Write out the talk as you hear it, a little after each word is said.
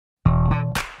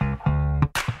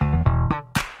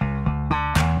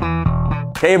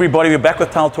Hey everybody, we're back with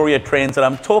Tiletoria Trends and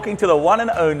I'm talking to the one and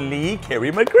only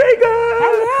Kerry McGregor.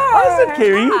 Hello. How's it,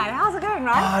 Kerry? Hi, how's it going,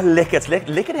 Ryan?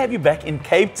 Lekker to have you back in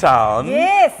Cape Town.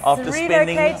 Yes, after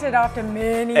relocated after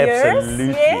many years.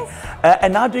 Absolutely. Yes.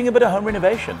 And now doing a bit of home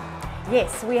renovation.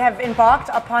 Yes, we have embarked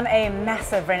upon a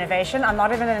massive renovation. I'm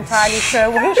not even entirely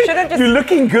sure. We should have just... You're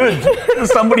looking good for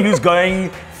somebody who's going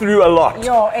through a lot.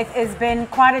 Yo, it has been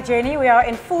quite a journey. We are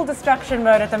in full destruction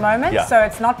mode at the moment, so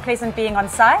it's not pleasant being on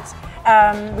site.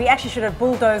 We actually should have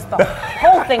bulldozed the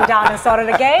whole thing down and started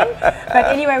again. But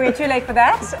anyway, we're too late for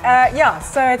that. Yeah,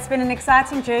 so it's been an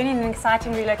exciting journey and an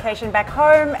exciting relocation back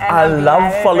home. And I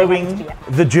love following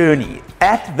the journey.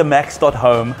 At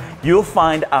themax.home, you'll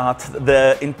find out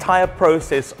the entire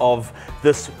process of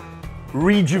this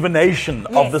rejuvenation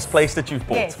of this place that you've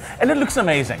bought. And it looks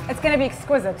amazing. It's going to be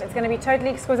exquisite. It's going to be totally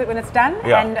exquisite when it's done.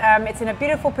 Yeah. And it's in a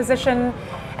beautiful position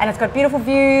and it's got beautiful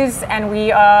views, and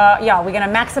we are, we're going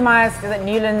to maximize the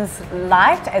Newlands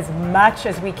light as much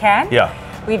as we can. Yeah.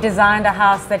 We've designed a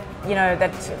house that,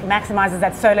 that maximizes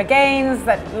that solar gains,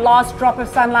 that last drop of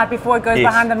sunlight before it goes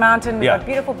behind the mountain. We've got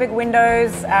beautiful big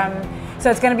windows. So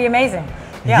it's going to be amazing.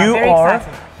 Yeah, you very are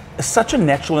exciting. Such a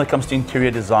natural when it comes to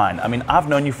interior design. I mean, I've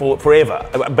known you for forever.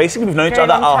 Basically, we've known each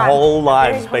other our whole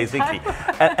lives, basically.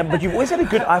 But you've always had a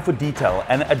good eye for detail,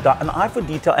 and an eye for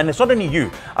detail. And it's not only you.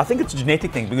 I think it's a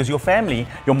genetic thing, because your family,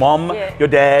 your mom, your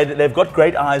dad, they've got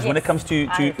great eyes when it comes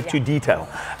to detail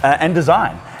and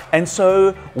design. And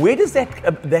so, where does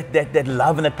that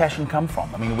love and that passion come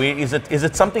from? I mean, where is it? Is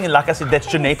it something, like I said, that's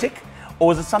genetic,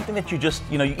 or is it something that you just,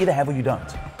 you either have or you don't?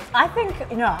 I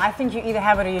think you either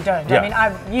have it or you don't. I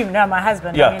mean, you know my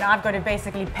husband. I mean, I've got to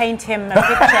basically paint him a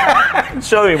picture.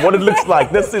 Show him what it looks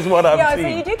like. This is what I'm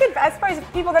seeing. So you do get, I suppose,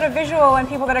 people that are visual and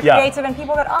people that are creative and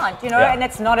people that aren't, and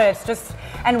it's not, it's just,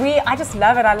 and I just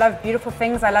love it. I love beautiful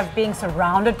things. I love being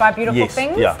surrounded by beautiful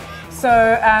things.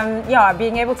 So,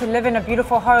 being able to live in a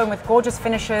beautiful home with gorgeous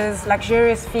finishes,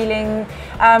 luxurious feeling,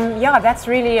 that's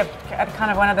really a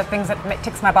kind of one of the things that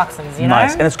ticks my boxes,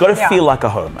 Nice, and it's got to feel like a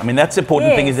home. I mean, that's the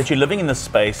important thing, is that you're living in this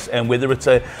space, and whether it's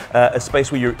a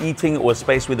space where you're eating or a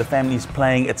space where the family's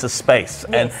playing, it's a space,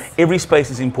 and every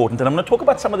space is important. And I'm going to talk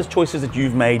about some of the choices that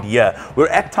you've made here. We're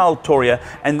at Tiletoria,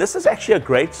 and this is actually a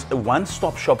great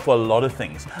one-stop shop for a lot of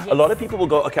things. A lot of people will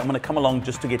go, okay, I'm going to come along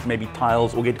just to get maybe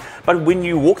tiles but when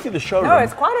you walk through the showroom, no,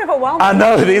 it's quite overwhelming. I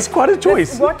know, there's quite a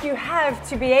choice. What you have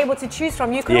to be able to choose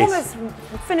from. You can almost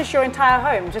finish your entire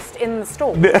home just in the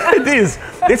store. It is.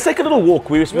 Let's take a little walk.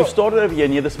 We've started over here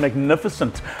near this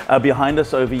magnificent, behind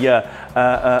us over here,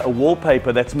 a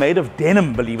wallpaper that's made of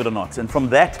denim, believe it or not. And from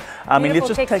that, I mean, let's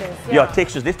just take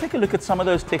textures. Let's take a look at some of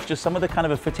those textures, some of the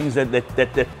kind of fittings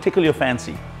that tickle your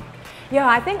fancy. Yeah,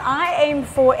 I think I aim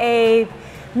for a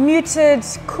muted,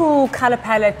 cool color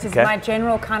palette is my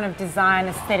general kind of design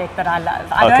aesthetic that I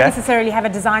love. I don't necessarily have a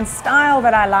design style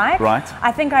that I like. Right.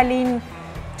 I think I lean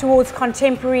towards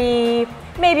contemporary,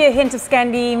 maybe a hint of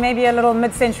Scandi, maybe a little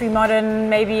mid-century modern,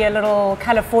 maybe a little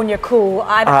California cool.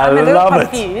 I'm a little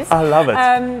confused. I love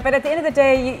it. But at the end of the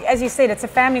day, as you said, it's a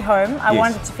family home. I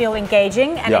want it to feel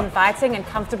engaging and inviting and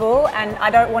comfortable, and I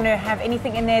don't want to have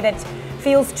anything in there that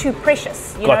feels too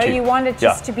precious. You want it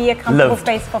just to be a comfortable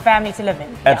space for family to live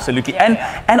in. Absolutely. And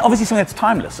obviously something that's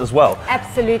timeless as well.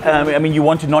 Absolutely. I mean, you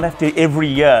want to not have to every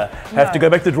year have to go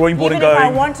back to the drawing board and go. Even if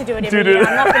I want to do it every year,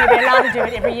 I'm not going to be allowed to do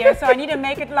it every year, so I need to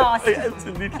make it last.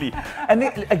 Absolutely. And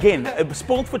then, again,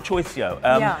 spoiled for choice here.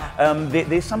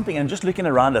 There's something, and just looking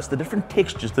around us, the different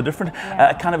textures, the different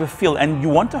kind of a feel, and you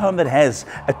want a home that has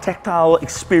a tactile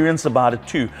experience about it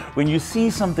too. When you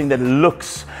see something that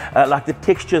looks like the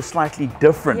texture is slightly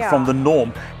different from the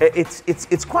norm,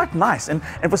 it's quite nice. And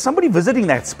for somebody visiting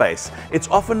that space, it's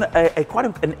often quite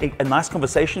a nice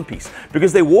conversation piece,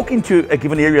 because they walk into a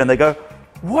given area and they go,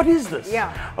 what is this?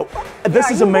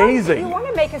 This is amazing. You want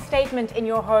to make a statement in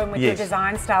your home with your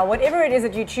design style, whatever it is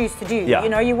that you choose to do.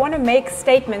 You want to make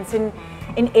statements in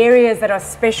areas that are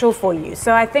special for you.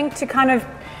 So I think to kind of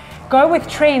go with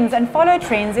trends and follow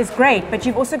trends is great, but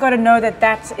you've also got to know that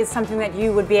that is something that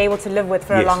you would be able to live with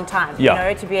for a long time.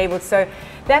 To be able to. So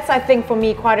that's, I think, for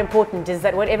me quite important, is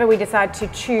that whatever we decide to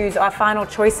choose, our final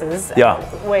choices,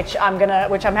 which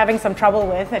I'm having some trouble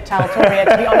with at Tiletoria,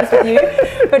 to be honest with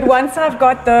you. But once I've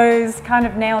got those kind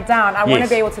of nailed down, I want to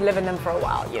be able to live in them for a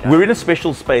while. We're in a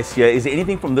special space here. Is there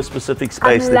anything from this specific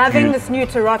space I'm loving this new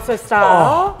terrazzo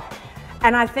style,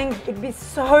 and I think it'd be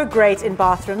so great in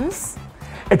bathrooms.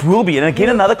 It will be, and again,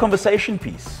 another conversation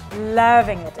piece.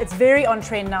 Loving it. It's very on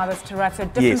trend now, this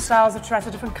terrazzo. Different styles of terrazzo,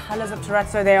 different colors of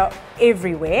terrazzo. They are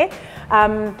everywhere.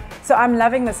 So I'm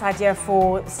loving this idea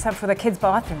for the kids'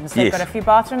 bathrooms. They've got a few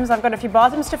bathrooms. I've got a few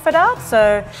bathrooms to fit out.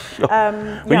 So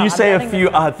when you say a few,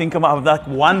 I think about like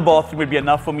one bathroom would be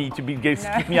enough for me to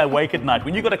keep me awake at night.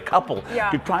 When you've got a couple,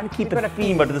 you're trying to keep a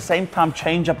theme, but at the same time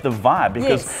change up the vibe,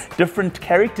 because different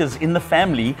characters in the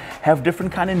family have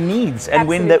different kind of needs, and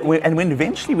when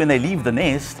eventually when they leave the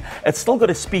nest, it's still got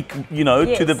to speak, you know,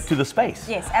 to the space.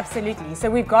 Yes, absolutely.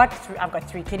 So I've got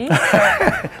 3 kitties.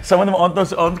 So. Some of them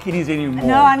aren't kitties anymore.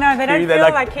 No, I know, they don't feel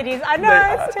like kitties. I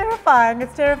know, it's terrifying.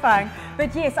 It's terrifying.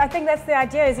 But yes, I think that's the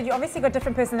idea, is that you obviously got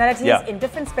different personalities in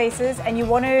different spaces, and you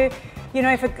want to, you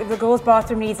know, if the girl's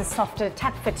bathroom needs a softer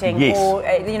tap fitting, or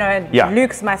you know,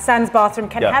 Luke's, my son's bathroom,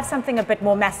 can have something a bit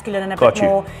more masculine and a bit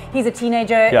more. He's a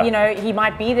teenager, you know, he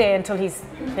might be there until he's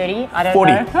 30. I don't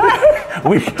 40.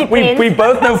 know. we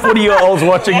both know 40-year-olds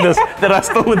watching this that are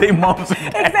still with their moms.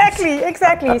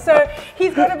 Exactly. So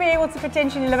he's got to be able to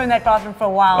potentially live in that bathroom for a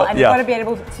while, and you've got to be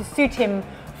able to suit him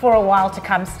for a while to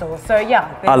come still. So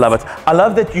yeah. I love it. I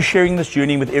love that you're sharing this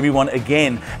journey with everyone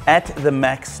again at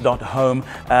themax.home.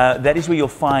 That is where you'll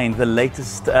find the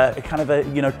latest kind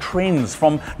of trends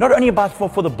from not only about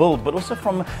for the build, but also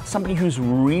from somebody who's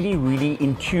really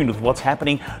in tune with what's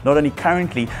happening, not only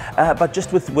currently, but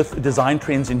just with design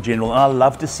trends in general. And I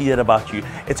love to see that about you.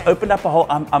 It's opened up a whole,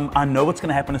 I know what's going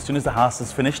to happen as soon as the house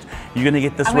is finished. You're going to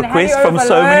get this request from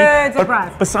so many.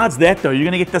 But besides that though, you're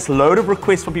going to get this load of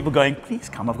requests from people going, please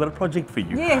come, I've got a project for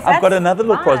you. Yes, I've got another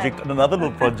little project and another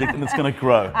little project, and it's going to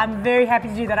grow. I'm very happy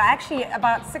to do that. I actually,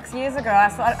 about 6 years ago,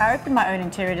 I opened my own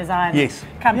interior design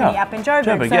company up in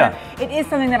Joburg. So it is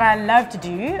something that I love to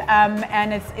do,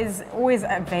 and it is always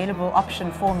an available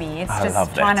option for me. It's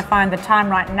just trying to find the time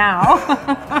right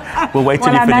now. We'll wait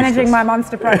till I'm managing my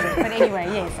monster project. But anyway,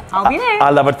 yes, I'll be there. I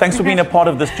love it. Thanks for being a part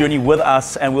of this journey with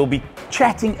us, and we'll be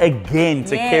chatting again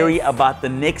to Kerry about the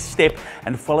next step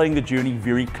and following the journey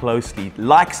very closely.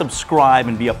 Like, subscribe,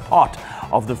 and be a part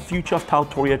of the future of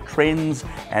Tiletoria Trends.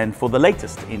 And for the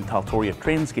latest in Tiletoria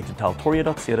Trends, get to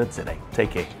tiletoria.co.za.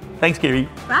 Take care. Thanks, Kerry.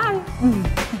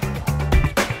 Bye.